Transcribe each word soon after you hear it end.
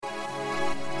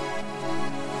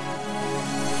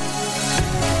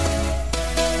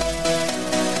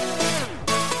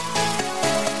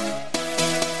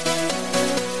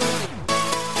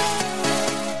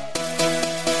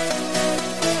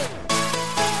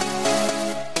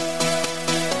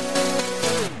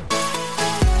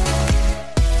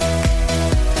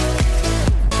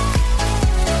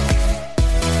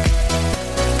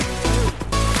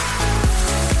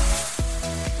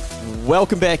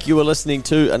Welcome back. You are listening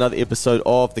to another episode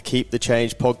of the Keep the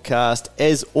Change podcast.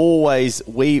 As always,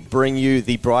 we bring you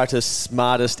the brightest,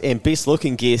 smartest, and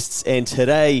best-looking guests. And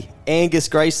today, Angus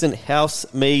Grayson,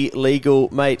 House Me Legal.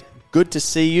 Mate, good to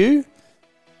see you.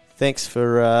 Thanks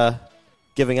for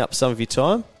giving up some of your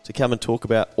time to come and talk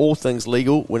about all things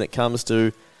legal when it comes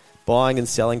to buying and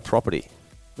selling property.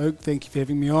 Luke, thank you for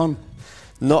having me on.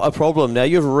 Not a problem. Now,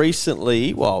 you've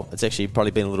recently, well, it's actually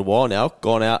probably been a little while now,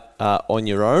 gone out on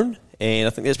your own. And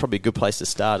I think that's probably a good place to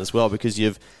start as well, because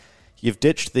you've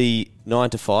ditched the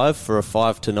 9 to 5 for a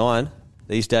 5 to 9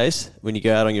 these days when you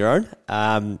go out on your own,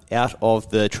 out of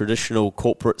the traditional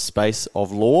corporate space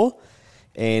of law,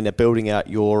 and are building out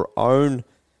your own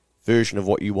version of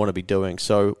what you want to be doing.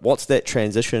 So what's that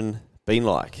transition been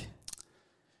like?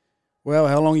 Well,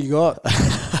 how long you got?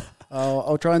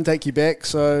 I'll try and take you back.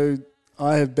 So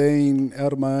I have been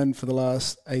out on my own for the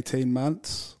last 18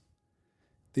 months.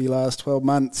 The last 12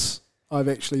 months I've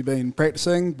actually been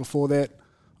practicing. Before that,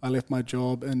 I left my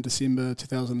job in December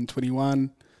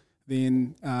 2021,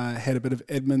 then had a bit of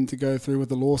admin to go through with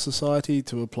the Law Society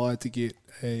to apply to get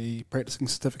a practicing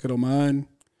certificate on my own.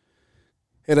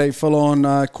 Had a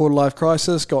full-on quarter-life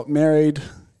crisis, got married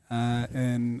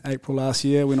in April last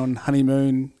year, went on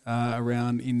honeymoon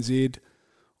around NZ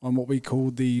on what we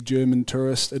called the German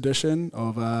tourist edition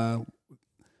of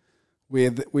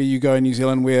where you go in New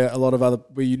Zealand, where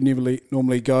you never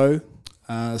normally go.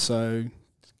 So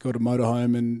got a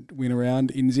motorhome and went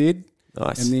around NZ.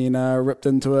 Nice. And then ripped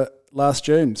into it last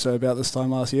June, so about this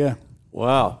time last year.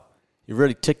 Wow. You've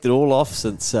really ticked it all off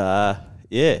since,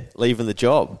 leaving the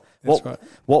job. That's right.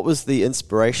 What was the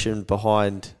inspiration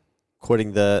behind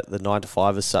quitting the 9 to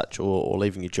 5 as such, or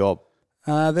leaving your job?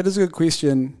 That is a good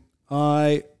question.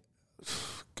 I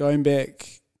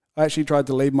actually tried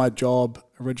to leave my job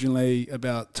originally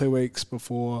about 2 weeks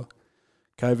before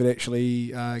COVID actually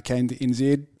came to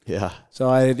NZ. Yeah. So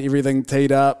I had everything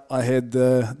teed up. I had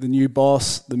the new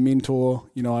boss, the mentor,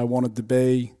 I wanted to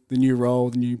be, the new role,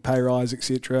 the new pay rise,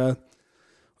 etc. I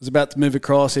was about to move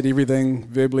across, had everything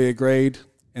verbally agreed,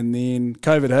 and then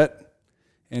COVID hit.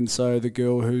 And so the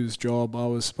girl whose job I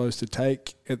was supposed to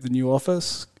take at the new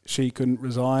office, she couldn't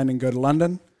resign and go to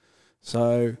London.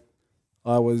 So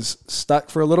I was stuck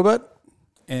for a little bit,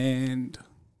 and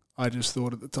I just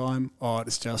thought at the time,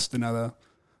 it's just another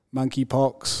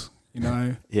monkeypox,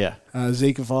 Yeah.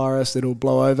 Zika virus that'll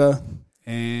blow over.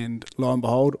 And lo and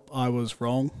behold, I was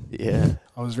wrong. Yeah.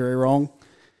 I was very wrong.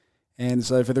 And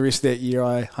so for the rest of that year,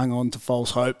 I hung on to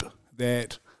false hope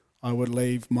that I would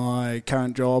leave my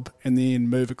current job and then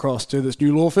move across to this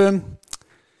new law firm.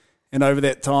 And over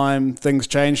that time, things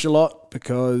changed a lot,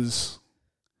 because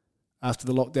after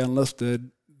the lockdown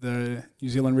lifted, the New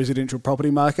Zealand residential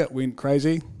property market went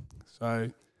crazy. So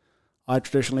I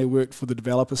traditionally worked for the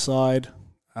developer side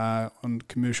on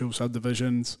commercial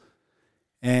subdivisions.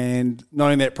 And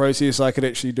knowing that process, I could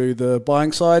actually do the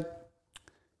buying side.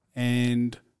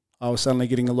 And I was suddenly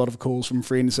getting a lot of calls from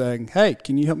friends saying, hey,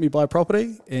 can you help me buy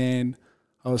property? And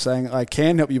I was saying, I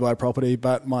can help you buy property,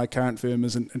 but my current firm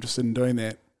isn't interested in doing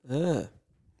that. Yeah.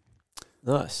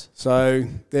 Nice. So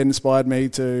that inspired me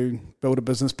to build a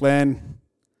business plan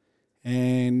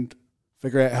and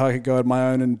figure out how I could go on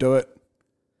my own and do it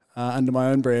under my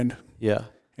own brand. Yeah.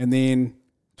 And then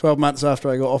 12 months after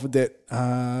I got offered that,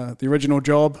 the original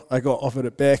job, I got offered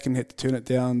it back and had to turn it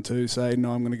down to say,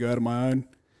 no, I'm going to go out on my own.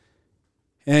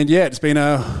 And yeah, it's been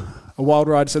a wild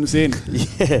ride since then.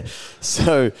 Yeah.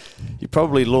 So you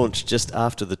probably launched just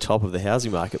after the top of the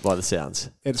housing market by the sounds.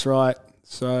 That's right.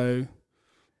 So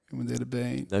when would that have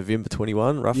been? November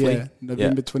 21, roughly? Yeah,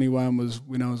 November 21 was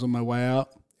when I was on my way out.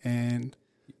 And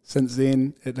since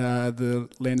then, the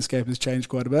landscape has changed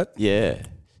quite a bit. Yeah.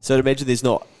 So to imagine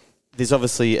there's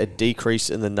obviously a decrease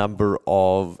in the number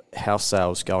of house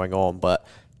sales going on, but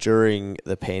during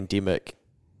the pandemic,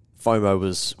 FOMO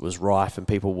was rife and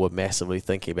people were massively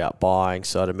thinking about buying.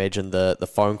 So I'd imagine the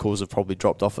phone calls have probably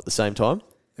dropped off at the same time.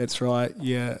 That's right,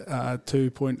 yeah.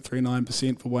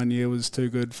 2.39% for 1 year was too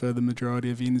good for the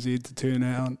majority of NZ to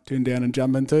turn down and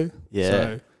jump into. Yeah.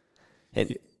 So,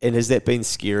 and has that been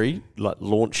scary, like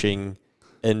launching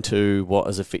into what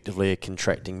is effectively a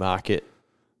contracting market?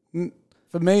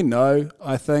 For me, no.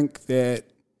 I think that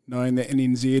knowing that in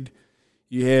NZ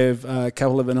you have a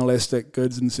couple of inelastic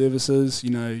goods and services,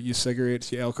 your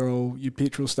cigarettes, your alcohol, your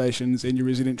petrol stations and your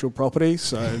residential property.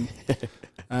 So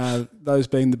those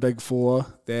being the big four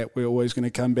that we're always going to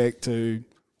come back to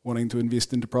wanting to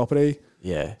invest into property.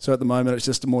 Yeah. So at the moment it's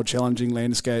just a more challenging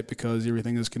landscape because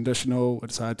everything is conditional.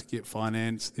 It's hard to get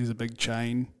finance. There's a big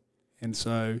chain. And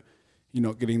so you're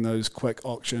not getting those quick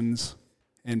auctions.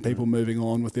 and people moving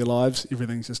on with their lives.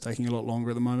 Everything's just taking a lot longer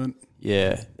at the moment.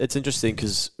 Yeah, it's interesting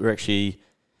because we're actually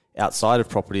outside of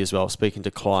property as well, speaking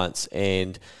to clients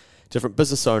and different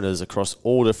business owners across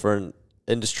all different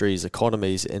industries,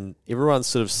 economies, and everyone's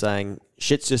sort of saying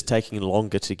shit's just taking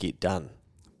longer to get done.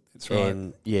 That's right.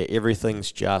 And yeah,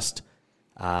 everything's just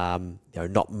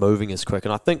not moving as quick.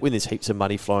 And I think when there's heaps of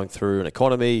money flowing through an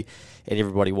economy and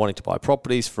everybody wanting to buy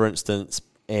properties, for instance,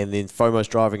 and then FOMO's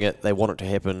driving it, they want it to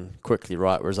happen quickly,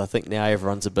 right? Whereas I think now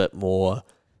everyone's a bit more,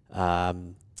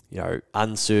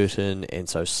 uncertain, and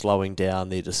so slowing down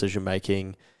their decision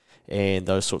making and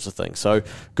those sorts of things. So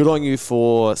good on you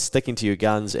for sticking to your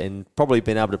guns and probably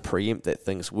being able to preempt that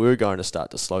things were going to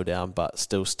start to slow down, but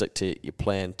still stick to your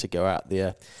plan to go out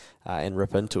there and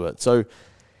rip into it. So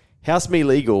House Me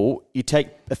Legal, you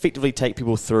effectively take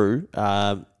people through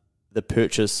the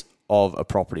purchase of a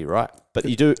property, right? But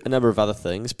you do a number of other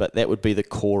things, but that would be the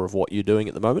core of what you're doing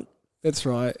at the moment? That's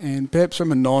right. And perhaps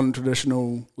from a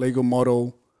non-traditional legal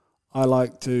model, I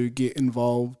like to get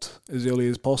involved as early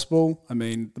as possible. I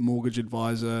mean, the mortgage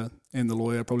advisor and the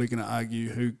lawyer are probably going to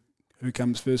argue who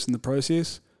comes first in the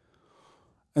process.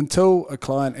 Until a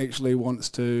client actually wants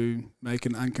to make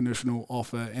an unconditional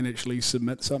offer and actually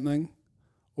submit something,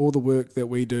 all the work that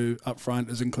we do up front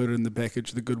is included in the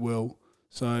package, the goodwill.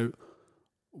 So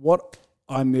what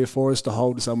I'm there for is to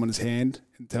hold someone's hand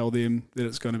and tell them that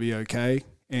it's going to be okay,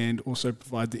 and also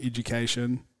provide the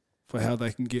education for how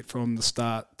they can get from the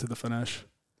start to the finish.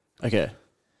 Okay.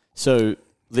 So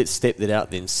let's step that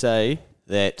out then. Say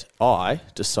that I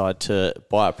decide to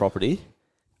buy a property.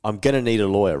 I'm going to need a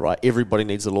lawyer, right? Everybody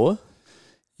needs a lawyer?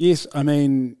 Yes. I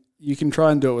mean, you can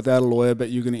try and do it without a lawyer, but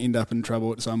you're going to end up in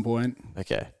trouble at some point.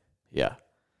 Okay. Yeah.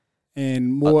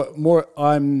 And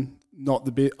I'm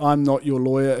not your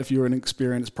lawyer if you're an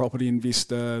experienced property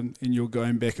investor and you're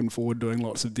going back and forward doing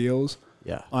lots of deals.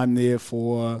 Yeah. I'm there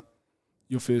for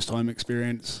your first time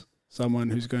experience, someone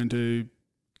who's going to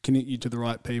connect you to the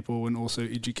right people and also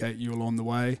educate you along the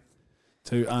way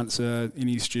to answer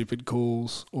any stupid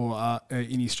calls or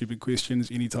any stupid questions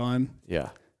anytime. Yeah.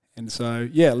 And so,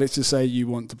 let's just say you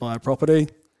want to buy a property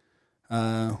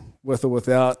with or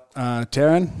without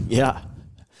Taryn. Yeah.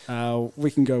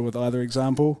 We can go with either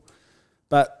example.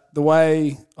 But the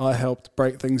way I helped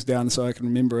break things down so I can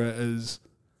remember it is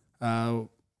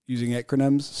using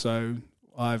acronyms. So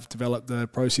I've developed a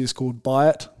process called BUY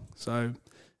IT. So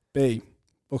B,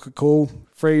 book a call,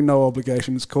 free, no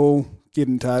obligations call, get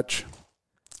in touch,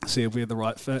 see if we're the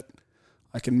right fit.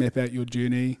 I can map out your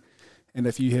journey, and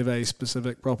if you have a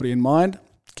specific property in mind,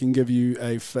 can give you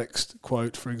a fixed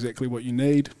quote for exactly what you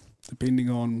need, depending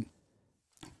on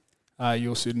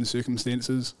your certain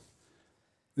circumstances.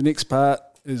 The next part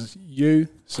is you,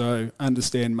 so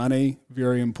understand money,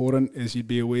 very important, as you'd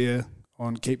be aware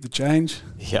on Keep the Change.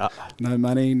 Yeah. No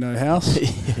money, no house.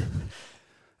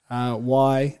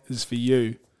 Y is for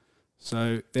you.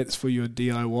 So that's for your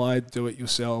DIY, do it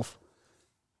yourself.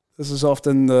 This is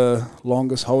often the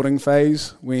longest holding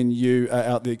phase when you are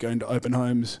out there going to open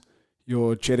homes,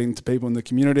 you're chatting to people in the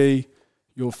community,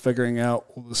 you're figuring out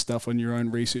all the stuff on your own,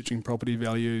 researching property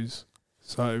values.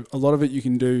 So a lot of it you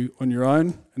can do on your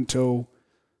own until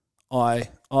I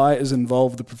is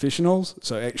involved the professionals,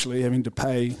 so actually having to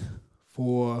pay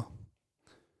for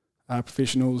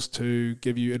professionals to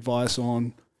give you advice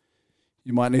on,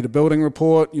 you might need a building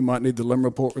report, you might need the LIM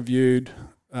report reviewed,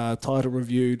 title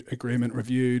reviewed, agreement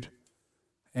reviewed,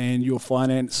 and your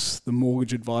finance, the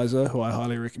mortgage advisor, who I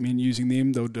highly recommend using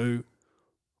them. They'll do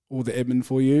all the admin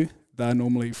for you. They're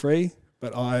normally free,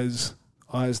 but I is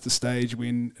the stage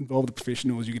when involve the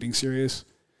professionals, you're getting serious.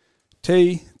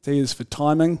 T is for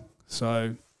timing.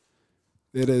 So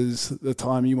that is the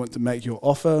time you want to make your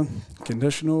offer,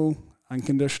 conditional,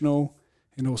 unconditional,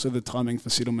 and also the timing for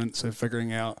settlement. So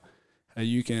figuring out how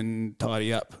you can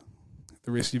tidy up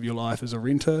the rest of your life as a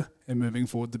renter and moving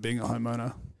forward to being a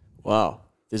homeowner. Wow.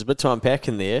 There's a bit to unpack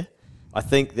in there. I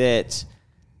think that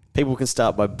people can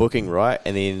start by booking, right?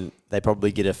 And then they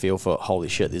probably get a feel for, holy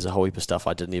shit, there's a whole heap of stuff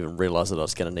I didn't even realise that I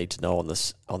was going to need to know on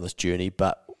this journey.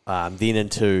 But then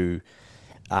into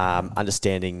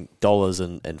understanding dollars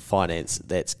and finance,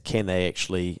 that's can they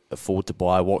actually afford to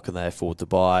buy? What can they afford to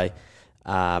buy?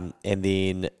 And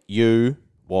then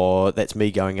that's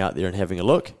me going out there and having a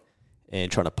look and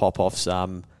trying to pop off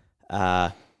some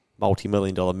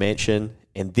multi-million-dollar mansion.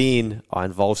 And then I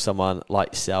involve someone like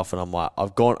yourself, and I'm like,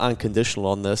 I've gone unconditional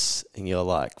on this. And you're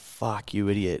like, fuck, you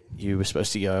idiot. You were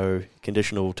supposed to go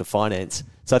conditional to finance.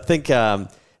 So I think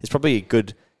it's probably a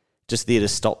good just there to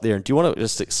stop there. And do you want to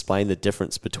just explain the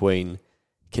difference between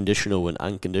conditional and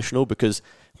unconditional? Because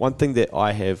one thing that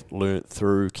I have learned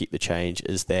through Keep the Change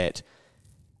is that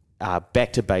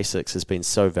back to basics has been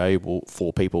so valuable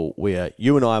for people, where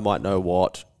you and I might know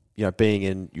what, being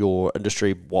in your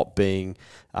industry, what being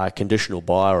a conditional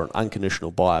buyer or an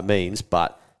unconditional buyer means,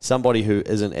 but somebody who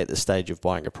isn't at the stage of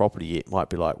buying a property yet might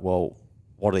be like, well,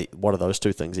 what do those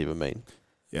two things even mean?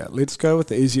 Yeah, let's go with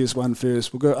the easiest one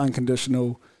first. We'll go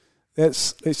unconditional.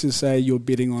 Let's just say you're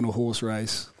betting on a horse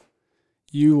race.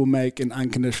 You will make an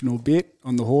unconditional bet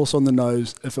on the horse on the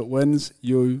nose. If it wins,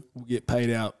 you will get paid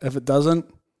out. If it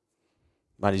doesn't,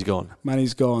 money's gone.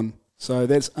 Money's gone. So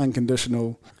that's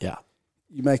unconditional. Yeah.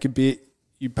 You make a bet,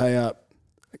 you pay up.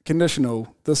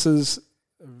 Conditional, this is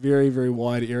a very, very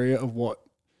wide area of what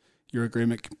your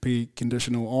agreement can be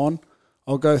conditional on.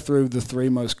 I'll go through the three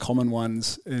most common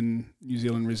ones in New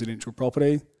Zealand residential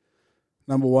property.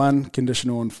 Number one,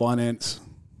 conditional on finance.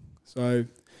 So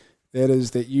that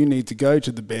is that you need to go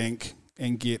to the bank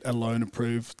and get a loan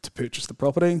approved to purchase the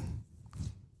property.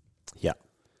 Yeah.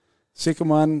 Second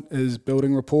one is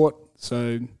building report.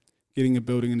 So getting a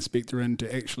building inspector in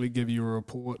to actually give you a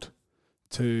report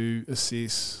to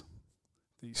assess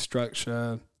the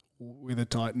structure, weather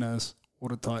tightness,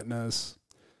 water tightness,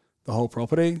 the whole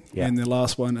property. Yeah. And the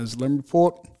last one is LIM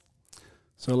report.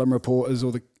 So LIM report is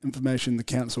all the information the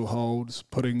council holds,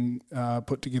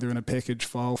 put together in a package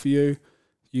file for you.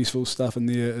 Useful stuff in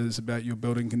there is about your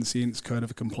building consents, code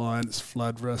of compliance,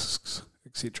 flood risks,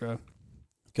 etc.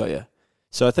 Got you.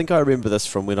 So I think I remember this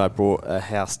from when I bought a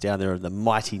house down there in the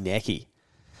mighty Naki.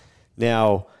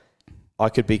 Now, I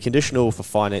could be conditional for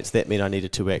finance. That meant I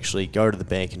needed to actually go to the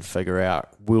bank and figure out,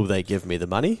 will they give me the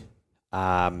money?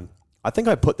 I think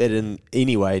I put that in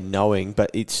anyway,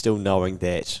 but it's still knowing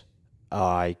that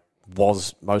I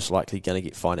was most likely going to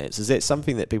get finance. Is that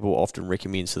something that people often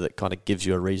recommend, so that kind of gives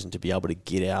you a reason to be able to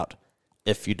get out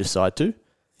if you decide to?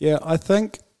 Yeah, I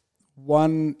think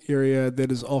one area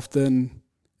that is often,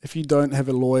 if you don't have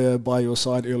a lawyer by your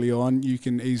side early on, you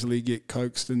can easily get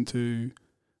coaxed into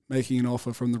making an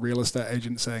offer from the real estate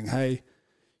agent saying, hey,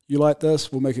 you like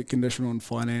this, we'll make it conditional on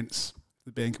finance.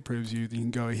 The bank approves you, then you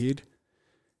can go ahead.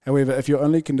 However, if you're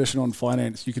only conditional on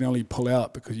finance, you can only pull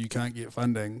out because you can't get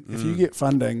funding. If you get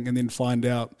funding and then find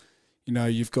out,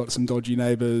 you've got some dodgy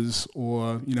neighbours,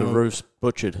 or, the roof's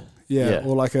butchered. Yeah,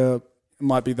 or it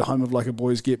might be the home of like a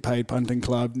boys get paid punting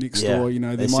club next door.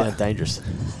 They sound dangerous.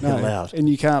 No, loud. And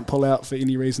you can't pull out for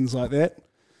any reasons like that.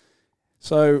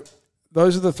 So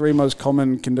those are the three most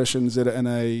common conditions that are in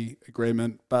a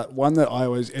agreement. But one that I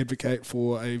always advocate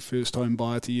for a first-time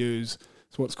buyer to use,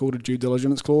 it's what's called a due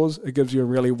diligence clause. It gives you a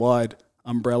really wide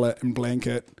umbrella and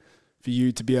blanket for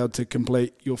you to be able to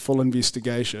complete your full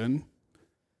investigation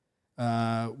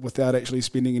without actually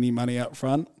spending any money up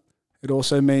front. It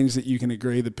also means that you can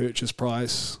agree the purchase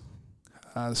price,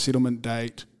 settlement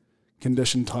date,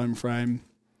 condition time frame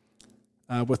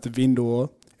with the vendor,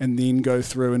 and then go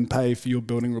through and pay for your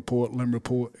building report, LIM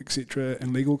report, etc.,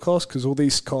 and legal costs, because all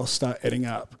these costs start adding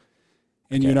up.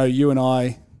 And you and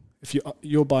I, if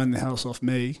you're buying the house off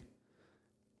me,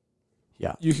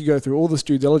 you could go through all this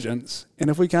due diligence, and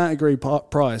if we can't agree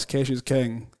price, cash is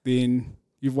king, then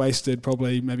you've wasted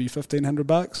probably maybe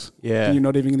 $1,500. Yeah, and you're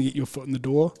not even going to get your foot in the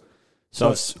door. So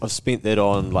I've spent that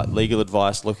on like legal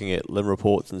advice, looking at LIM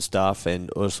reports and stuff, and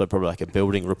also probably like a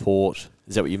building report.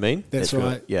 Is that what you mean? That's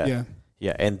right. Yeah.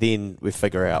 And then we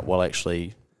figure out, well,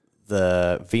 actually,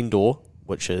 the vendor,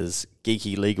 which is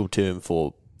geeky legal term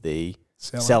for the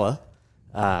seller,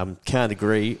 can't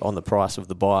agree on the price of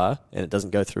the buyer, and it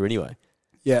doesn't go through anyway.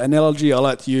 Yeah, analogy I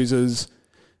like to use is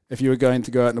if you were going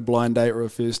to go out on a blind date or a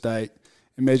first date,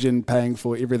 imagine paying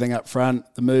for everything up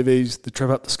front, the movies, the trip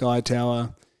up the Sky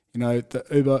Tower, the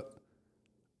Uber.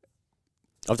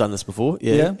 I've done this before,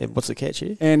 yeah. And what's the catch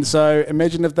here? And so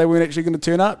imagine if they weren't actually going to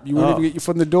turn up. You wouldn't even get your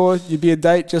foot in the door. You'd be a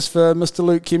date just for Mr.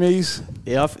 Luke Kemmys.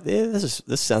 Yeah,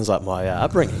 this sounds like my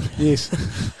upbringing. Yes.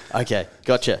 Okay,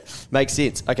 gotcha. Makes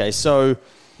sense. Okay, so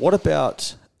what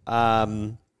about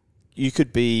you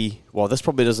could be, well, this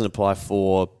probably doesn't apply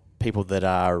for people that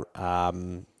are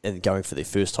and going for their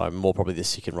first time, more probably their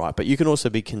second right, but you can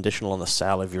also be conditional on the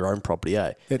sale of your own property,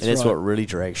 eh? That's right. What really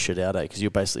drags shit out, eh? Because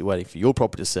you're basically waiting for your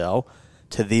property to sell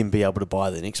to then be able to buy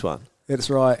the next one.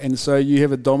 That's right. And so you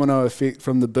have a domino effect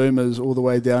from the boomers all the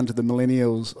way down to the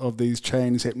millennials of these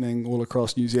chains happening all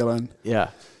across New Zealand. Yeah.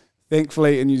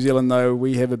 Thankfully, in New Zealand, though,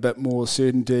 we have a bit more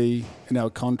certainty in our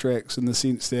contracts, in the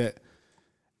sense that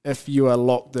if you are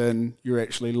locked in, you're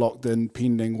actually locked in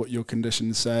pending what your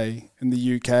conditions say. In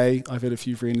the UK, I've had a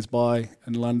few friends buy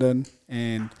in London,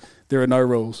 and there are no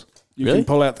rules. You can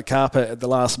pull out the carpet at the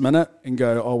last minute and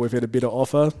go, oh, we've had a better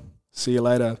offer, see you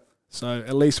later. So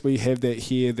at least we have that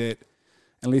here, that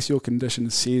unless your condition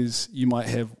says, you might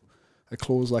have a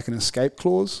clause like an escape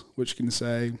clause, which can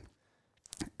say,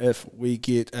 if we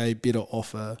get a better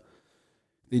offer,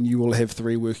 then you will have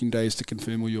 3 working days to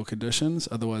confirm all your conditions.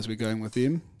 Otherwise, we're going with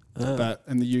them. But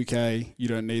in the UK, you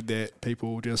don't need that.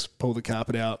 People just pull the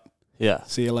carpet out. Yeah.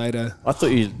 See you later. I thought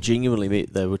you genuinely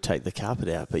meant they would take the carpet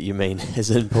out, but you mean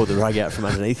as in pull the rug out from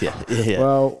underneath you. Yeah.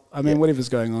 Well, I mean, whatever's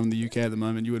going on in the UK at the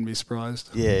moment, you wouldn't be surprised.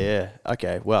 Yeah.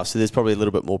 Okay. Wow. So there's probably a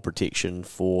little bit more protection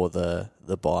for the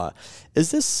buyer.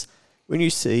 Is this, when you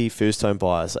see first-home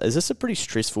buyers, is this a pretty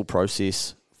stressful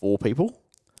process for people?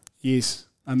 Yes.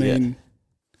 I mean,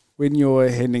 when you're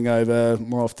handing over,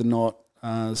 more often not,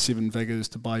 7 figures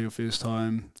to buy your first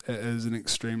home, it is an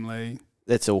extremely...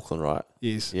 That's Auckland, right?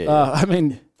 Yes. Yeah. I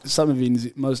mean, some of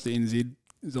NZ, most of NZ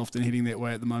is often heading that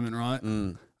way at the moment, right?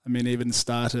 I mean, even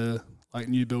starter, like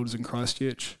new builders in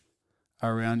Christchurch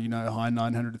are around, high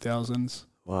 900,000s.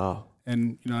 Wow.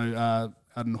 And, out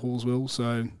in Hallsville.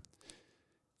 So,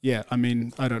 yeah, I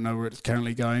mean, I don't know where it's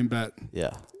currently going, but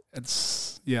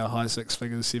it's, high 6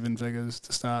 figures, 7 figures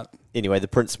to start. Anyway, the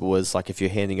principle is, like, if you're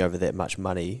handing over that much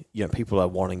money, people are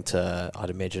wanting to,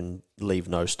 I'd imagine, leave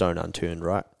no stone unturned,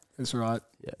 right? That's right.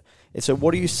 Yeah. And so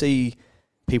what do you see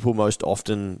people most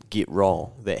often get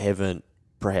wrong that haven't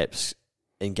perhaps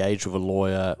engaged with a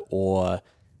lawyer, or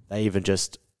they even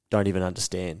just don't even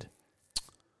understand?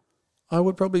 I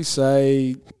would probably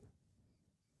say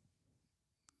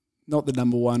not the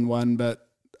number one, but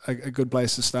a good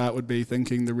place to start would be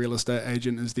thinking the real estate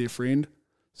agent is their friend.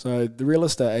 So the real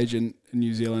estate agent in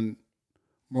New Zealand,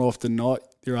 more often not,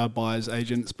 there are buyer's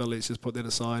agents, but let's just put that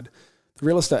aside. The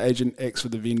real estate agent acts for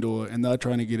the vendor, and they're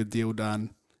trying to get a deal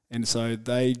done. And so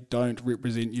they don't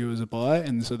represent you as a buyer,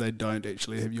 and so they don't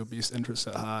actually have your best interests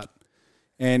at heart.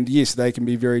 And yes, they can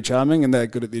be very charming and they're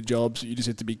good at their jobs. You just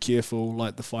have to be careful,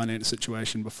 like the finance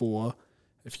situation before,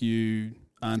 if you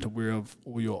aren't aware of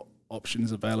all your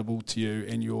options available to you,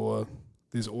 and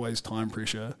there's always time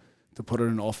pressure to put in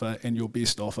an offer and your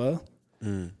best offer.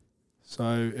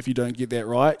 So if you don't get that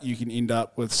right, you can end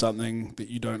up with something that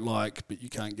you don't like but you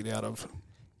can't get out of.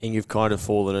 And you've kind of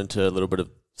fallen into a little bit of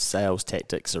sales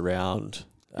tactics around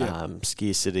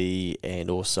scarcity and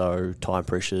also time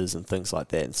pressures and things like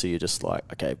that. And so you're just like,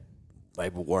 okay,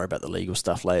 maybe we'll worry about the legal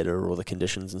stuff later or the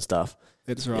conditions and stuff.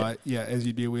 That's right. Yeah, as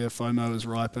you'd be aware, FOMO is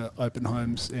ripe at open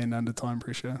homes and under time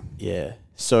pressure. Yeah.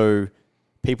 So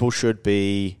people should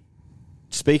be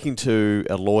speaking to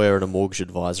a lawyer and a mortgage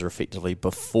advisor effectively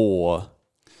before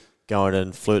going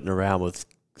and flirting around with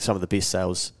some of the best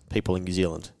sales people in New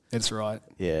Zealand. That's right.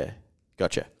 Yeah.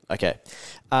 Gotcha. Okay.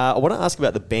 I want to ask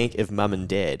about the bank of mum and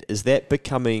dad. Is that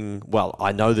becoming, well,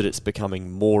 I know that it's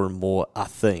becoming more and more a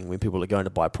thing when people are going to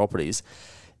buy properties.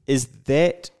 Does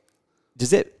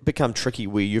that become tricky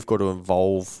where you've got to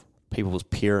involve people's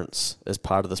parents as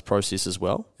part of this process as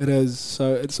well? It is.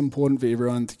 So it's important for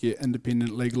everyone to get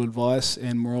independent legal advice,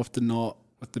 and more often not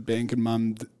with the bank and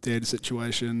mum dad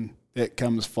situation that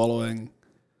comes following.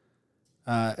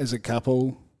 As a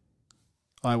couple,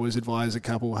 I always advise a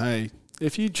couple, hey,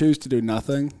 if you choose to do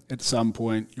nothing, at some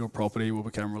point your property will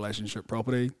become relationship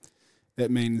property.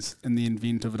 That means in the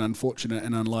event of an unfortunate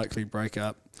and unlikely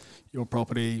breakup, your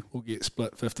property will get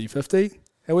split 50-50.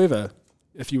 However,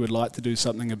 if you would like to do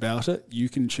something about it, you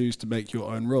can choose to make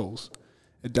your own rules.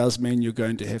 It does mean you're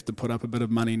going to have to put up a bit of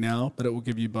money now, but it will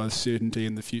give you both certainty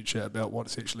in the future about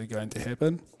what's actually going to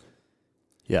happen.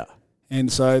 Yeah. And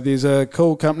so there's a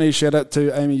cool company, shout out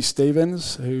to Amy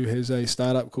Stevens, who has a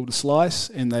startup called Slice,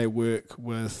 and they work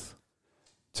with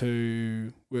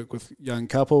young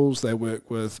couples. They work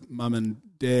with mum and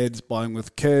dads buying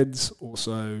with kids,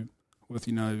 also with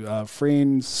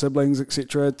friends, siblings,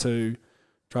 etc., to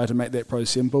try to make that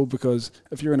process simple. Because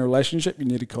if you're in a relationship, you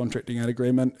need a contracting out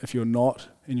agreement. If you're not,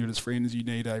 and you're just friends, you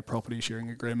need a property sharing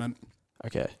agreement.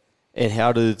 Okay. And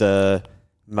how do the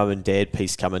mum and dad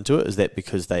piece come into it? Is that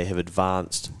because they have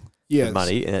advanced the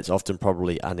money, and it's often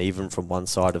probably uneven from one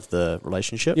side of the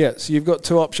relationship? Yeah, so you've got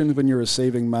 2 options when you're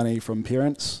receiving money from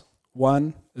parents.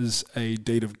 One is a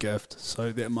deed of gift.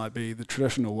 So that might be the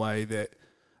traditional way that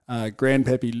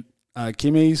Grandpappy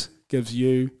Kimmy's gives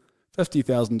you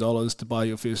 $50,000 to buy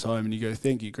your first home, and you go,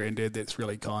 thank you, Granddad, that's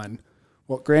really kind.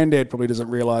 What Granddad probably doesn't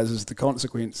realise is the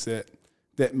consequence that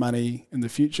money in the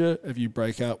future, if you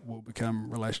break up, will become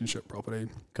relationship property.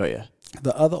 Got ya.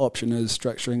 The other option is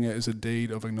structuring it as a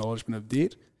deed of acknowledgement of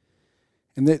debt.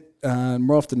 And that,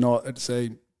 more often than not, it's a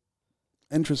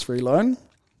interest-free loan.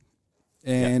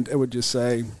 And it would just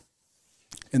say,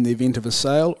 in the event of a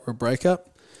sale or a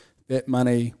breakup, that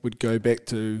money would go back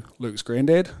to Luke's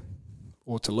granddad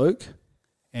or to Luke.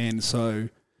 And so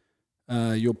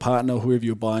your partner, whoever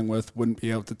you're buying with, wouldn't be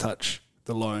able to touch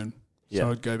the loan. So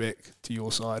I'd go back to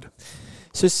your side.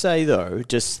 So say, though,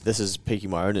 just this is piquing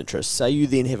my own interest, say you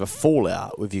then have a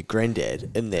fallout with your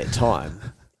granddad in that time,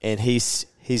 and he's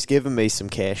given me some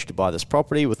cash to buy this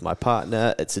property with my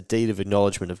partner, it's a deed of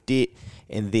acknowledgement of debt,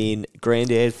 and then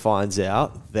granddad finds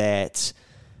out that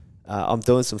I'm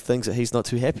doing some things that he's not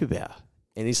too happy about,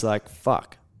 and he's like,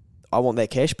 fuck, I want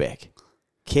that cash back.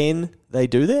 Can they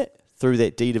do that through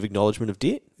that deed of acknowledgement of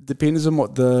debt? Depends on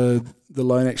what the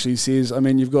loan actually says. I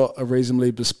mean, you've got a reasonably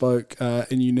bespoke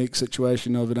and unique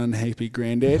situation of an unhappy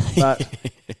granddad, but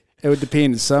it would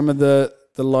depend. Some of the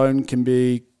loan can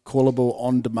be callable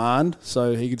on demand,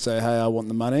 so he could say, "Hey, I want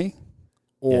the money,"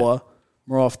 or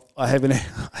more often, I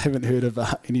haven't heard of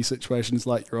any situations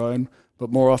like your own, but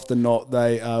more often than not,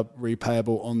 they are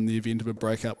repayable on the event of a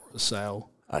breakup or a sale.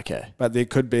 Okay, but there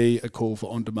could be a call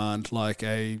for on demand, like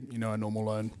a normal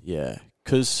loan. Yeah,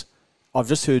 because I've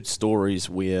just heard stories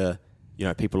where,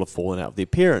 people have fallen out with their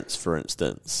parents, for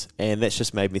instance, and that's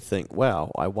just made me think,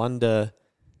 wow, I wonder,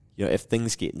 if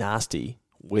things get nasty,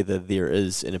 whether there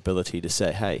is an ability to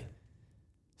say, hey,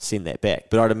 send that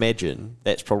back. But I'd imagine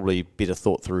that's probably better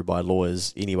thought through by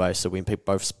lawyers anyway, so when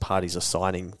both parties are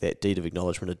signing that deed of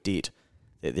acknowledgement of debt,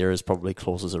 that there is probably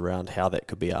clauses around how that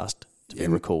could be asked to be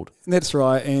recalled. That's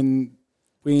right, and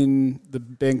when the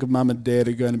bank of mum and dad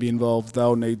are going to be involved,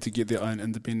 they'll need to get their own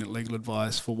independent legal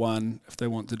advice. For one, if they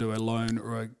want to do a loan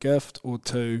or a gift, or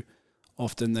two,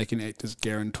 often they can act as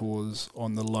guarantors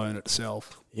on the loan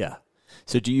itself. Yeah.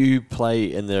 So do you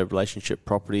play in the relationship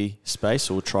property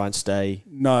space or try and stay?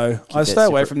 No, I stay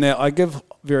away from that. I give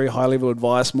very high level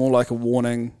advice, more like a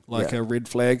warning, like a red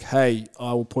flag. Hey,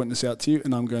 I will point this out to you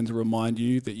and I'm going to remind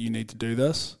you that you need to do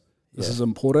this. This is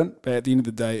important, but at the end of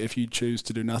the day, if you choose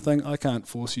to do nothing, I can't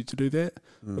force you to do that,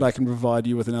 but I can provide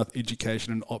you with enough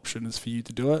education and options for you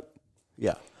to do it.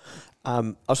 Yeah. I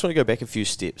just want to go back a few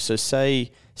steps. So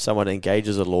say someone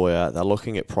engages a lawyer, they're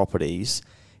looking at properties,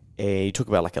 and you talk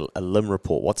about like a limb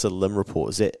report. What's a limb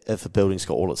report? Is that if a building's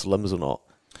got all its limbs or not?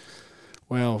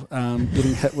 Well,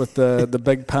 getting hit with the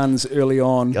big puns early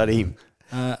on. Got him.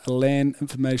 A land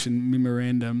information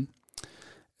memorandum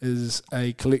is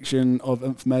a collection of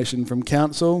information from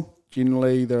council.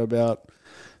 Generally, they're about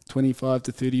 25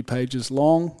 to 30 pages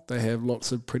long. They have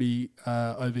lots of pretty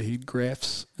overhead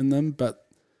graphs in them, but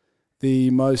the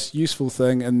most useful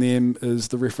thing in them is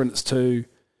the reference to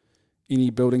any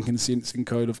building consents and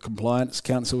code of compliance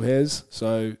council has.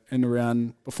 So in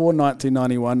around before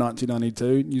 1991,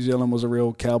 1992, New Zealand was a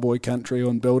real cowboy country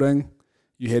on building.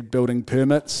 You had building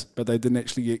permits, but they didn't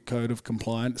actually get code of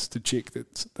compliance to check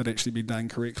that that actually been done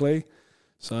correctly.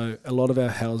 So a lot of our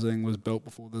housing was built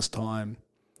before this time.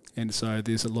 And so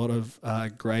there's a lot of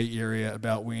grey area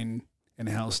about when and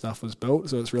how stuff was built.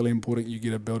 So it's really important you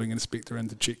get a building inspector in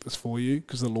to check this for you,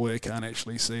 because the lawyer can't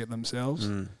actually see it themselves.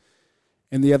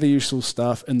 And the other useful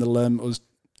stuff in the limb was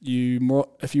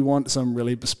if you want some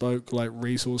really bespoke like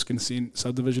resource consent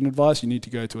subdivision advice, you need to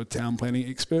go to a town planning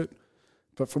expert.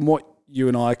 But from what you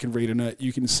and I can read in it,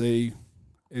 you can see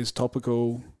as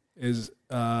topical as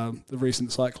the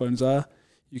recent cyclones are,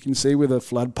 you can see where the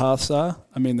flood paths are.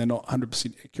 I mean, they're not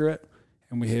 100% accurate,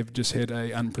 and we have just had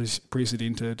a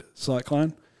unprecedented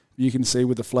cyclone. You can see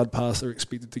where the flood paths are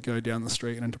expected to go down the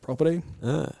street and into property.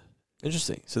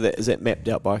 Interesting. So is that mapped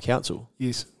out by council?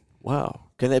 Yes. Wow.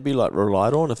 Can that be like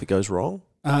relied on if it goes wrong?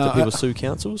 Do people sue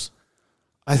councils?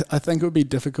 I think it would be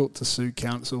difficult to sue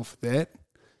council for that.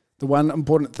 The one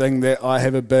important thing that I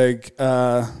have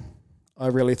I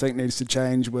really think needs to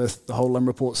change with the whole limb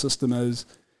report system is,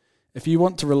 if you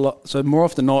want to so more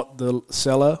often than not, the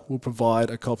seller will provide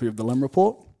a copy of the limb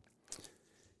report,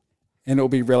 and it will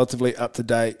be relatively up to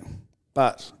date.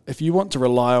 But if you want to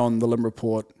rely on the limb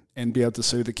report and be able to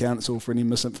sue the council for any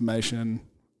misinformation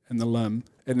in the limb,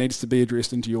 it needs to be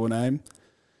addressed into your name.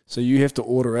 So you have to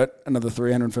order it another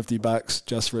 $350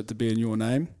 just for it to be in your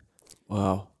name.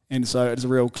 Wow. And so it's a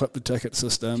real clip the ticket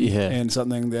system, and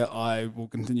something that I will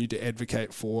continue to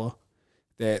advocate for,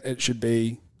 that it should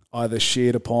be either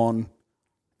shared upon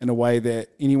in a way that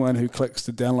anyone who clicks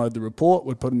to download the report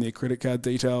would put in their credit card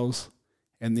details,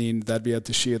 and then they'd be able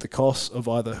to share the costs of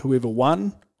either whoever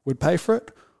won would pay for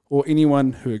it, or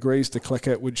anyone who agrees to click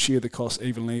it would share the costs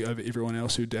evenly over everyone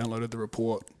else who downloaded the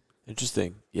report.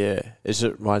 Interesting. Yeah. It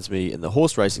reminds me, in the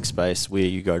horse racing space, where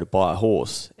you go to buy a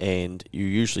horse and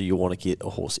you want to get a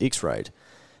horse x-rayed.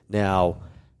 Now,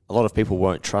 a lot of people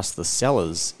won't trust the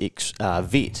seller's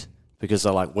vet, because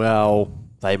they're like, well,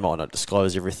 they might not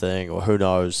disclose everything, or who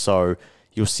knows. So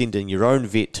you'll send in your own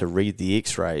vet to read the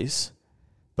x-rays,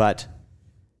 but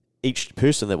each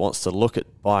person that wants to look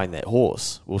at buying that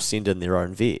horse will send in their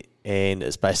own vet. And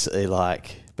it's basically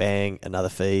like bang, another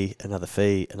fee, another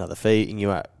fee, another fee, and you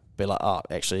might be like, oh,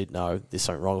 actually, no, there's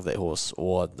something wrong with that horse,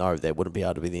 or no, that wouldn't be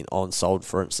able to be then on-sold,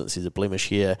 for instance, there's a blemish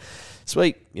here.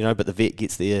 Sweet, but the vet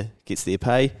gets their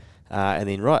pay, and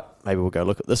then, right, maybe we'll go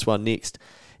look at this one next.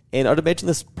 And I'd imagine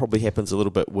this probably happens a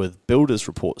little bit with builders'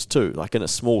 reports too. Like in a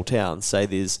small town, say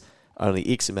there's only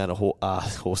X amount of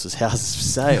horses, houses for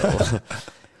sale,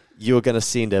 you're going to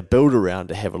send a builder around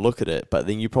to have a look at it, but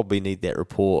then you probably need that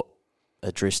report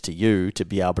addressed to you to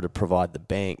be able to provide the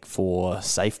bank for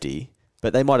safety.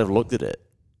 But they might have looked at it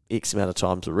X amount of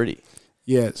times already.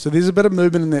 Yeah, so there's a bit of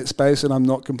movement in that space, and I'm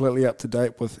not completely up to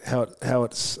date with how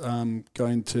it's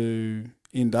going to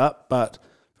end up, but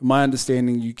from my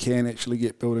understanding, you can actually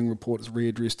get building reports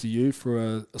readdressed to you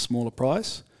for a smaller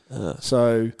price.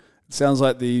 So it sounds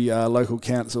like the local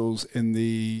councils and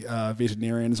the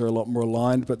veterinarians are a lot more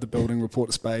aligned, but the building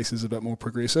report space is a bit more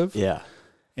progressive. Yeah.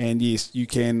 And yes, you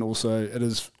can also, it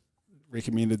is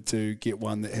recommended to get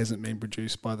one that hasn't been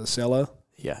produced by the seller.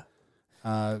 Yeah.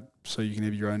 So you can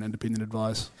have your own independent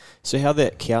advice. So how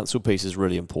that council piece is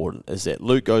really important is that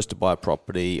Luke goes to buy a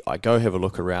property, I go have a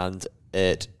look around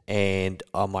it, and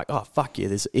I'm like, oh, fuck yeah,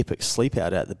 there's an epic sleep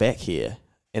out the back here.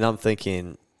 And I'm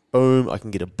thinking, boom, I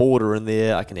can get a boarder in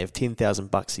there, I can have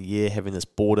 $10,000 a year having this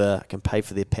boarder, I can pay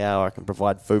for their power, I can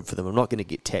provide food for them, I'm not going to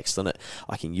get taxed on it,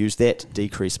 I can use that to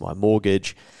decrease my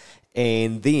mortgage.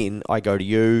 And then I go to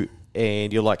you,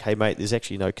 and you're like, hey, mate, there's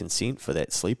actually no consent for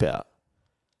that sleep out.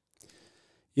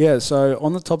 Yeah, so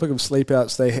on the topic of sleep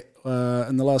outs, they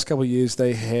in the last couple of years,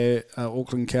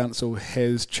 Auckland Council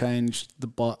has changed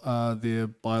their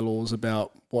bylaws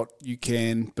about what you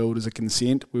can build as a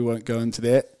consent. We won't go into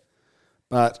that.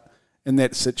 But in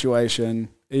that situation,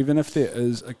 even if there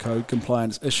is a code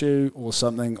compliance issue or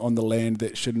something on the land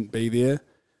that shouldn't be there,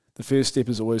 the first step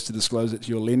is always to disclose it to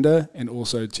your lender and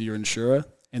also to your insurer,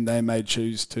 and they may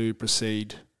choose to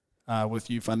proceed with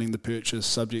you funding the purchase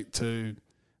subject to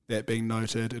that being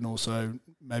noted and also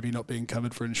maybe not being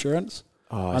covered for insurance.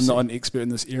 I'm not an expert in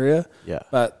this area,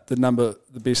 but the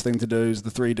best thing to do is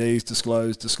the 3 Ds: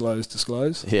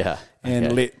 disclose. Yeah.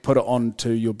 And put it on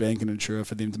to your bank and insurer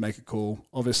for them to make a call.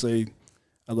 Obviously,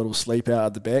 a little sleep out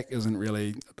at the back isn't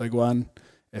really a big one.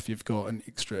 If you've got an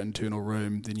extra internal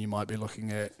room, then you might be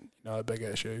looking at a bigger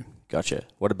issue. Gotcha.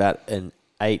 What about an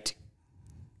eight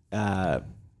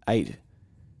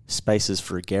spaces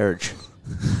for a garage?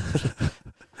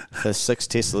 There's 6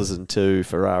 Teslas and 2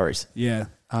 Ferraris. Yeah,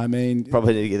 I mean...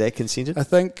 Probably need to get that consented. I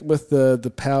think with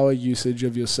the power usage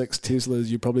of your 6 Teslas,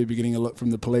 you're probably be getting a look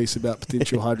from the police about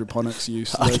potential hydroponics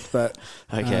use. But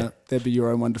that'd be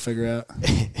your own one to figure out.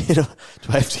 Do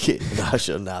I have to get... No, I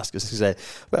shouldn't ask. I was going to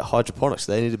say, about hydroponics,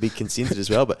 they need to be consented as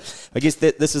well. But I guess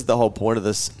this is the whole point of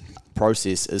this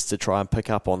process, is to try and pick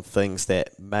up on things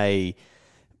that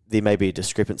there may be a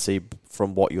discrepancy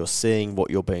from what you're seeing,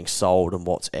 what you're being sold, and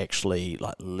what's actually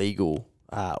like legal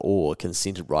or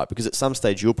consented right. Because at some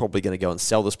stage you're probably going to go and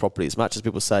sell this property. As much as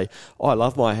people say, oh, I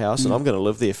love my house and I'm going to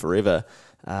live there forever,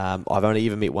 I've only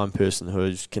even met one person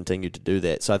who's continued to do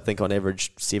that. So I think on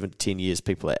average 7 to 10 years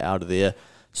people are out of there.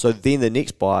 So then the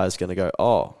next buyer is going to go,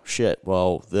 oh shit,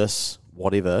 well this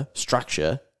whatever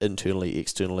structure, internally,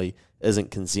 externally,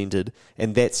 isn't consented,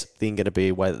 and that's then going to be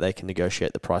a way that they can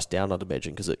negotiate the price down, I'd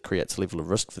imagine, because it creates a level of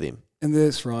risk for them. And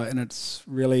that's right, and it's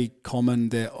really common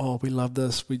that, oh, we love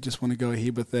this, we just want to go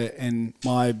ahead with it, and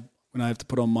when I have to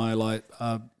put on my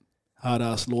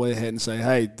hard-ass lawyer hat and say,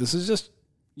 hey, this is just,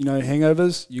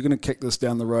 hangovers, you're going to kick this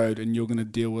down the road and you're going to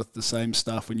deal with the same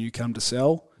stuff when you come to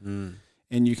sell,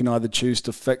 and you can either choose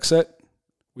to fix it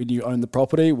when you own the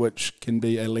property, which can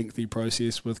be a lengthy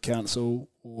process with council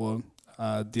or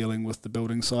dealing with the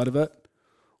building side of it,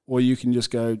 or you can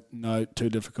just go, no, too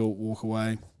difficult, walk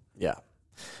away. Yeah.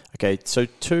 Okay, so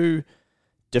 2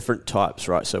 different types,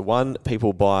 right? So one,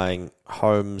 people buying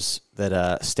homes that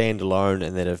are standalone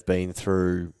and that have been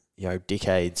through,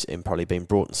 decades and probably been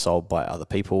bought and sold by other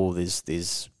people. There's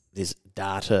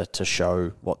data to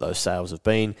show what those sales have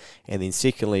been. And then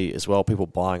secondly, as well, people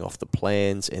buying off the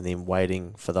plans and then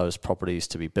waiting for those properties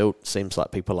to be built. Seems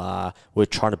like we're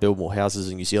trying to build more houses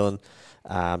in New Zealand.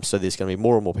 So there's going to be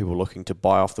more and more people looking to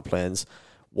buy off the plans.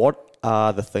 What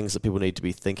are the things that people need to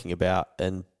be thinking about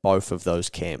in both of those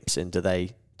camps, and do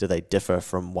they differ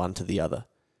from one to the other?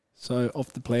 So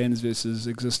off the plans versus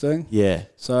existing? Yeah.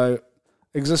 So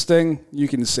existing, you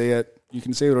can see it. You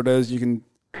can see what it is. You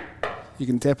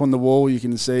can tap on the wall. You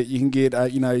can see it. You can get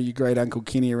your great Uncle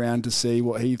Kenny around to see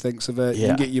what he thinks of it. Yeah. You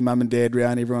can get your mum and dad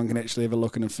around. Everyone can actually have a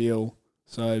look and a feel.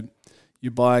 So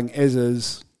you're buying as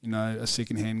is, a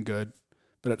second-hand good,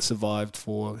 but it survived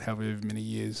for however many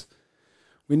years.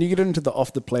 When you get into the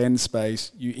off-the-plan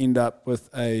space, you end up with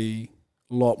a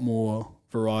a lot more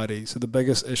variety. So the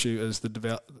biggest issue is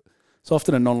it's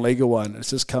often a non-legal one. It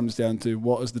just comes down to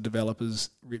what is the developer's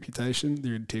reputation,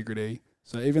 their integrity.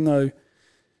 So even though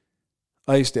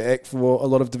I used to act for a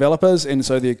lot of developers, and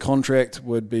so their contract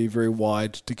would be very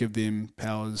wide to give them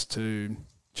powers to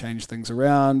change things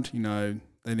around.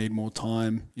 They need more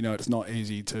time. It's not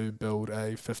easy to build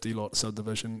a 50-lot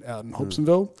subdivision out in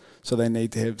Hobsonville, so they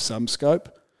need to have some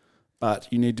scope. But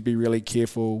you need to be really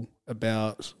careful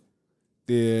about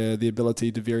the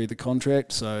ability to vary the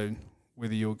contract. So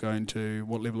whether you're going to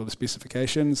what level of the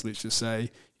specifications, let's just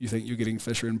say you think you're getting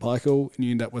Fisher and Paykel and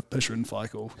you end up with Fisher and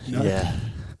Paykel. Yeah.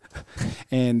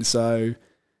 And so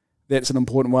that's an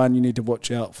important one. You need to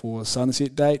watch out for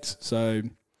sunset dates. So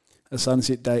a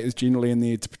sunset date is generally in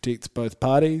there to protect both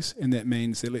parties, and that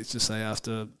means that, let's just say,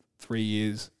 after 3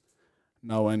 years,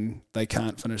 knowing they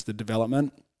can't finish the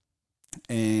development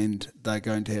and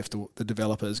the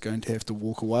developer is going to have to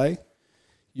walk away,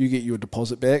 you get your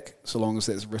deposit back so long as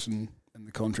that's written in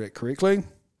the contract correctly,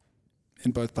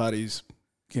 and both parties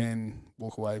can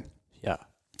walk away. Yeah.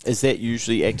 Is that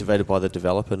usually activated by the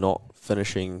developer not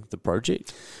finishing the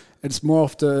project? It's more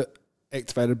often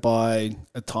activated by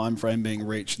a time frame being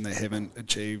reached and they haven't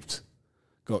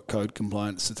got code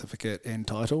compliance certificate and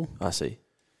title. I see.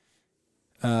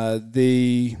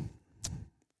 The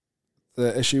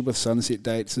issue with sunset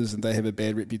dates is that they have a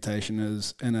bad reputation.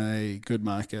 Is in a good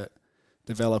market,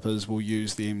 developers will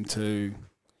use them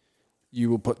you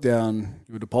will put down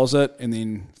your deposit, and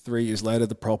then 3 years later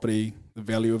the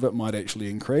value of it might actually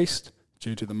increase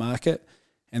due to the market,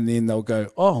 and then they'll go,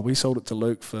 we sold it to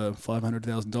Luke for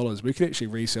 $500,000. We could actually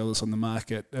resell this on the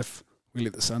market if we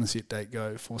let the sunset date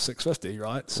go for $650,000,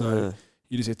 right? So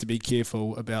you just have to be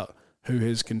careful about who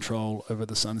has control over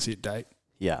the sunset date.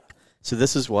 Yeah. So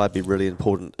this is why it'd be really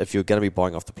important if you're going to be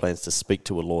buying off the plans to speak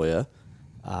to a lawyer,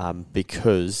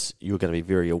 because you're going to be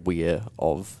very aware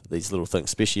of these little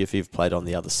things, especially if you've played on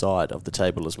the other side of the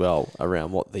table as well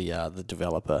around what the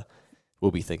developer will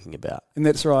be thinking about. And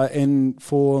that's right. And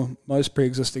for most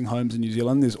pre-existing homes in New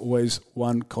Zealand, there's always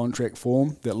one contract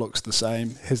form that looks the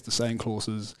same, has the same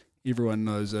clauses. Everyone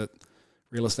knows it.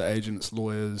 Real estate agents,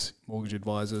 lawyers, mortgage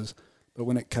advisors. But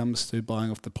when it comes to buying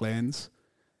off the plans,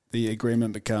 the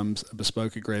agreement becomes a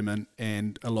bespoke agreement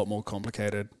and a lot more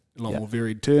complicated, a lot more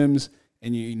varied terms,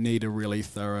 and you need a really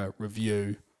thorough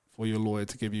review for your lawyer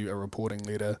to give you a reporting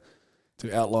letter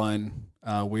to outline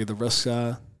where the risks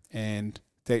are, and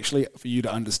to actually for you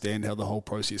to understand how the whole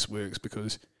process works,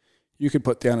 because you could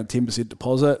put down a 10%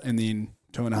 deposit and then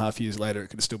 2.5 years later it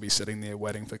could still be sitting there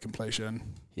waiting for completion.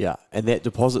 Yeah, and that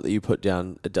deposit that you put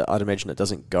down, I'd imagine it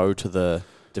doesn't go to the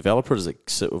developer. Does it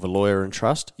sit with a lawyer in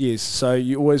trust? Yes, so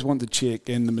you always want to check,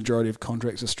 and the majority of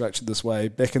contracts are structured this way.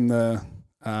 Back in the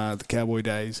cowboy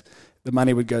days, the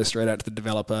money would go straight out to the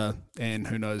developer, and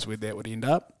who knows where that would end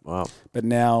up. Wow. But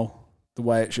now the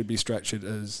way it should be structured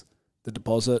is the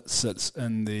deposit sits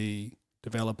in the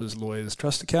developer's lawyer's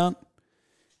trust account,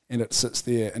 and it sits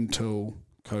there until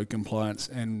code compliance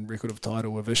and record of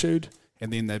title have issued,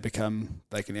 and then they can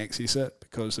access it,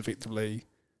 because effectively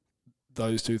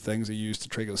those two things are used to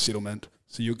trigger the settlement,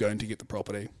 so you're going to get the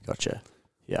property. Gotcha.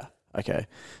 Yeah. Okay.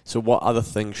 So what other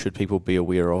things should people be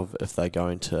aware of if they're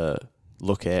going to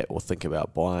look at or think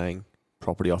about buying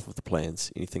property off of the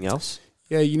plans? Anything else?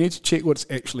 Yeah, you need to check what's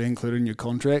actually included in your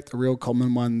contract. A real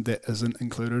common one that isn't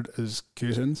included is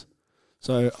curtains.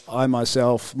 So I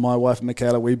myself, my wife and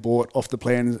Michaela, we bought off the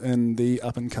plans in the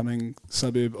up-and-coming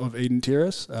suburb of Eden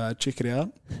Terrace. Check it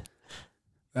out.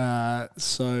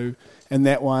 So in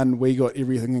that one, we got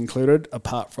everything included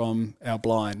apart from our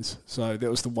blinds. So that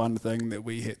was the one thing that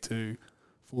we had to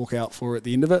fork out for at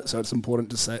the end of it. So it's important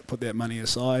to put that money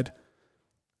aside.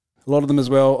 A lot of them as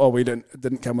well, it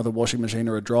didn't come with a washing machine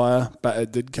or a dryer, but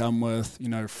it did come with,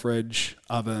 fridge,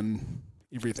 oven,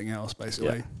 everything else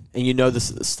basically. Yeah. And you know this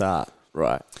at the start,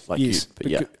 right? Yes,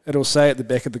 it'll say at the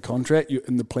back of the contract,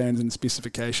 in the plans and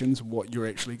specifications, what you're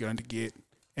actually going to get,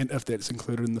 and if that's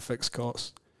included in the fixed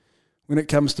cost. When it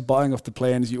comes to buying off the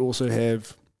plans, you also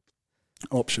have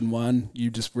option one. You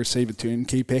just receive a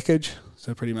turnkey package,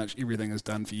 so pretty much everything is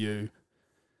done for you.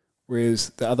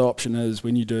 Whereas the other option is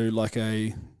when you do like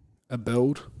a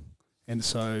build, and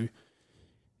so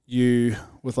when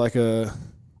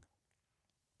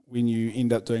you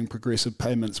end up doing progressive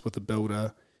payments with a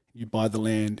builder, you buy the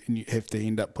land and you have to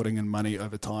end up putting in money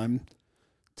over time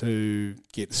to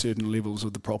get certain levels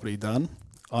of the property done.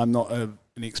 I'm not an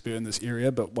expert in this area,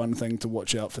 but one thing to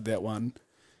watch out for that one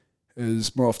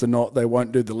is more often than not, they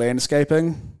won't do the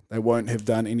landscaping, they won't have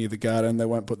done any of the garden, they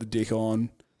won't put the deck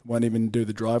on, won't even do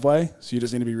the driveway. So you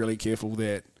just need to be really careful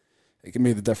that it can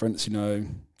be the difference,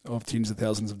 of tens of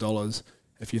thousands of dollars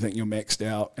if you think you're maxed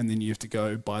out, and then you have to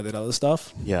go buy that other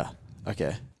stuff. Yeah.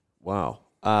 Okay. Wow.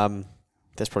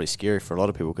 That's probably scary for a lot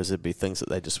of people because there'd be things that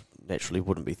they just naturally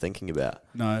wouldn't be thinking about.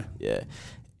 No. Yeah.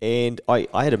 And I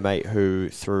had a mate who,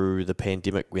 through the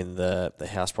pandemic, when the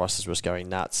house prices was going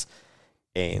nuts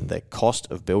and the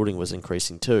cost of building was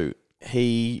increasing too,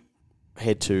 he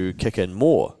had to kick in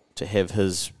more to have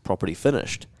his property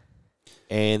finished.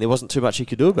 And there wasn't too much he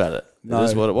could do about it. No. That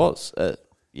is what it was.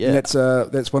 Yeah.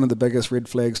 And that's one of the biggest red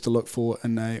flags to look for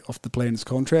in a off-the-plans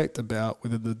contract about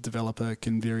whether the developer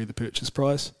can vary the purchase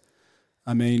price.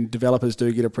 I mean, developers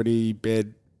do get a pretty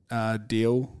bad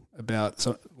deal about,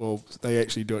 they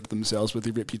actually do it themselves with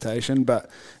their reputation, but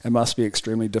it must be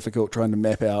extremely difficult trying to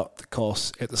map out the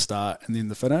costs at the start and then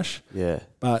the finish. Yeah.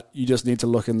 But you just need to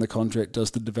look in the contract, does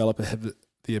the developer have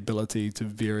the ability to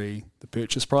vary the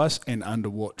purchase price and under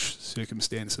what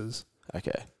circumstances?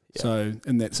 Okay. Yeah. So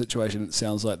in that situation, it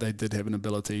sounds like they did have an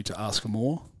ability to ask for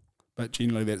more, but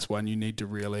generally that's one you need to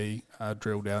really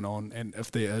drill down on. And if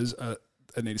there is,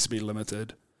 it needs to be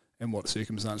limited in what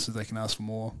circumstances they can ask for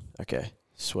more. Okay,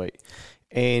 sweet.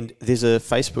 And there's a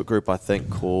Facebook group, I think,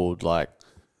 called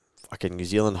New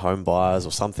Zealand Home Buyers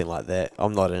or something like that.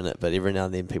 I'm not in it, but every now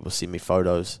and then people send me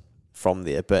photos from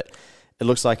there. But it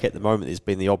looks like at the moment there's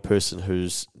been the odd person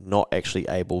who's not actually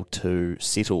able to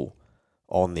settle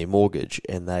on their mortgage,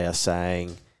 and they are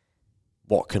saying,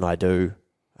 what can I do?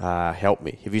 Help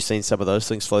me. Have you seen some of those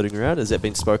things floating around? Has that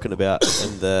been spoken about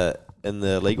in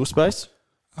the legal space?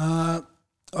 I'm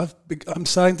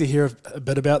starting to hear a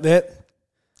bit about that.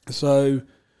 So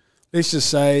let's just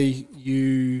say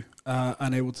you are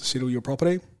unable to settle your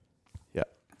property. Yeah.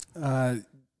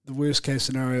 The worst case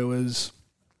scenario is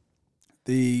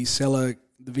the seller,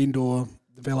 the vendor,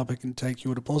 developer can take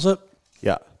your deposit.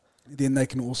 Yeah. Then they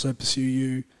can also pursue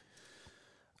you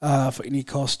for any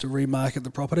cost to remarket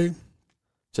the property.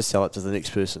 Just sell it to the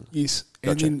next person. Yes.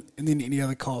 Gotcha. And then any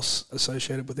other costs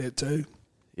associated with that too.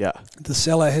 Yeah. The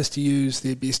seller has to use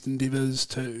their best endeavours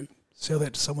to sell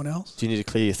that to someone else. Do you need to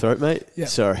clear your throat, mate? Yeah.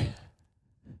 Sorry.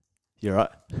 You're right.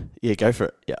 Yeah, go for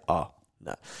it. Yeah. Oh,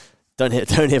 no. Don't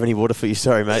have any water for you.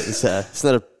 Sorry, mate. It's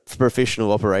not a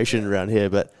professional operation around here,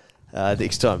 but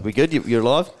next time. We good? You're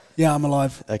alive? Yeah, I'm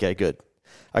alive. Okay, good.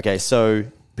 Okay, so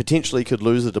potentially could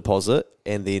lose the deposit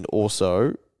and then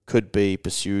also could be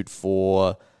pursued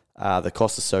for the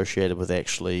cost associated with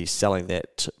actually selling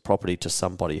that property to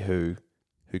somebody who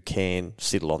can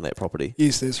settle on that property.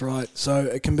 Yes, that's right. So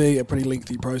it can be a pretty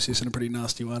lengthy process and a pretty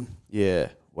nasty one. Yeah,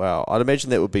 wow. I'd imagine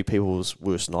that would be people's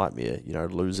worst nightmare,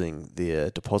 losing their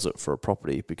deposit for a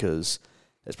property, because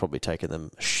it's probably taken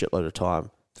them a shitload of time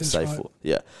to save for.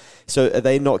 Yeah. So are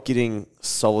they not getting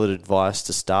solid advice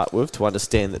to start with to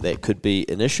understand that could be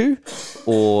an issue,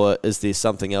 or is there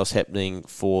something else happening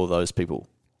for those people?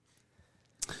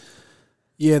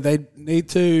 Yeah, they need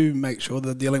to make sure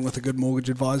they're dealing with a good mortgage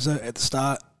advisor at the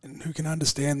start and who can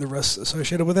understand the risks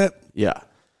associated with that. Yeah.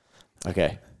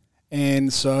 Okay.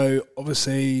 And so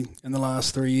obviously in the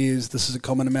last 3 years, this is a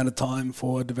common amount of time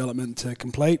for development to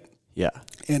complete. Yeah.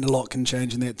 And a lot can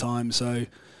change in that time. So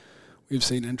we've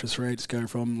seen interest rates go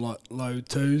from low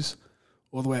twos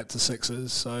all the way up to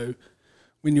sixes. So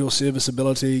when your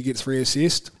serviceability gets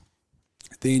reassessed,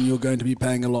 then you're going to be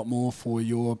paying a lot more for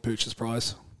your purchase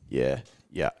price. Yeah.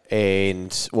 Yeah,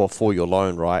 and for your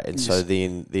loan, right? And yes. So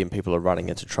then people are running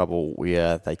into trouble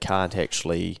where they can't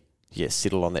actually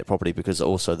settle on that property because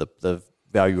also the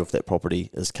value of that property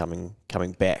is coming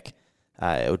back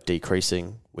or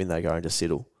decreasing when they're going to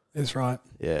settle. That's right.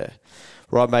 Yeah.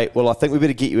 Right, mate. Well, I think we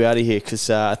better get you out of here because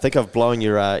I think I've blown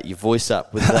your voice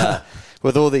up with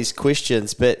with all these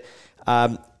questions. But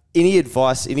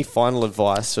any final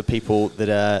advice for people that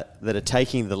are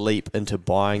taking the leap into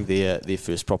buying their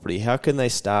first property? How can they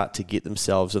start to get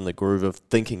themselves in the groove of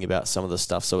thinking about some of this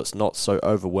stuff so it's not so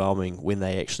overwhelming when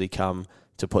they actually come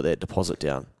to put that deposit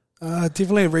down?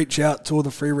 Definitely reach out to all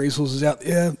the free resources out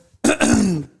there,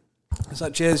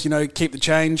 such as, Keep the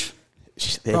Change,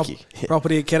 Thank you.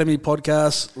 Property Academy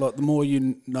podcast. Like, the more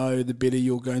you know, the better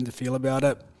you're going to feel about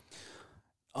it.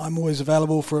 I'm always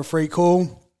available for a free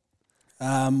call.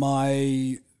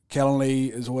 My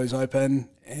Calendly is always open,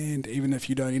 and even if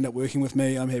you don't end up working with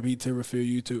me, I'm happy to refer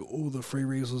you to all the free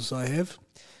resources I have.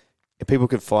 And people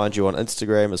can find you on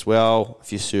Instagram as well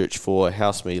if you search for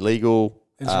House Me Legal.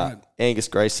 That's right. Angus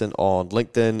Grayson on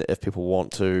LinkedIn if people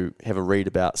want to have a read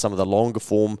about some of the longer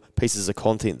form pieces of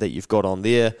content that you've got on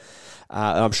there.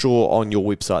 And I'm sure on your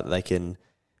website that they can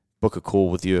book a call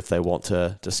with you if they want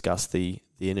to discuss the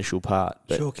initial part.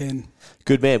 But sure can.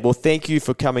 good man. Well, thank you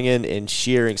for coming in and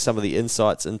sharing some of the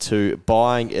insights into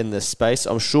buying in this space.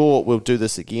 I'm sure we'll do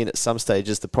this again at some stage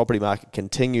as the property market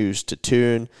continues to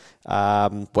turn.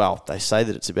 Well, they say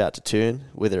that it's about to turn,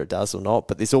 whether it does or not,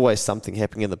 but there's always something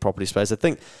happening in the property space. I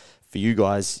think for you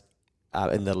guys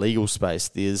in the legal space,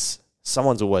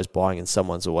 someone's always buying and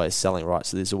someone's always selling, right?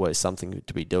 So there's always something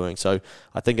to be doing. So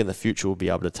I think in the future we'll be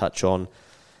able to touch on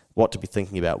what to be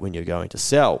thinking about when you're going to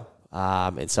sell.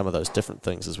 And some of those different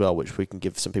things as well, which we can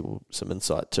give some people some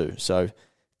insight to. So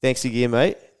thanks again,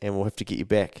 mate, and we'll have to get you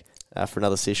back for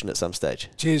another session at some stage.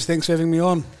 Cheers, thanks for having me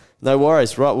on. No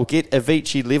worries. Right, we'll get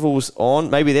Avicii Levels on.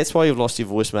 Maybe that's why you've lost your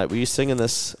voice, mate. Were you singing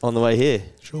this on the way here?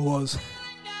 Sure was.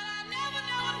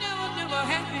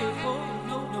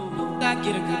 I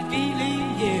get a good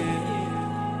feeling,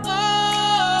 yeah.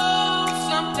 Oh,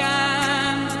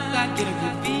 sometimes I get a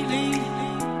good feeling,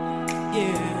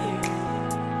 yeah.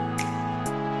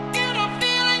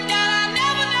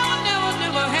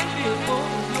 Never had before.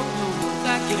 No, I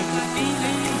get a good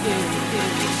feeling,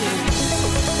 yeah.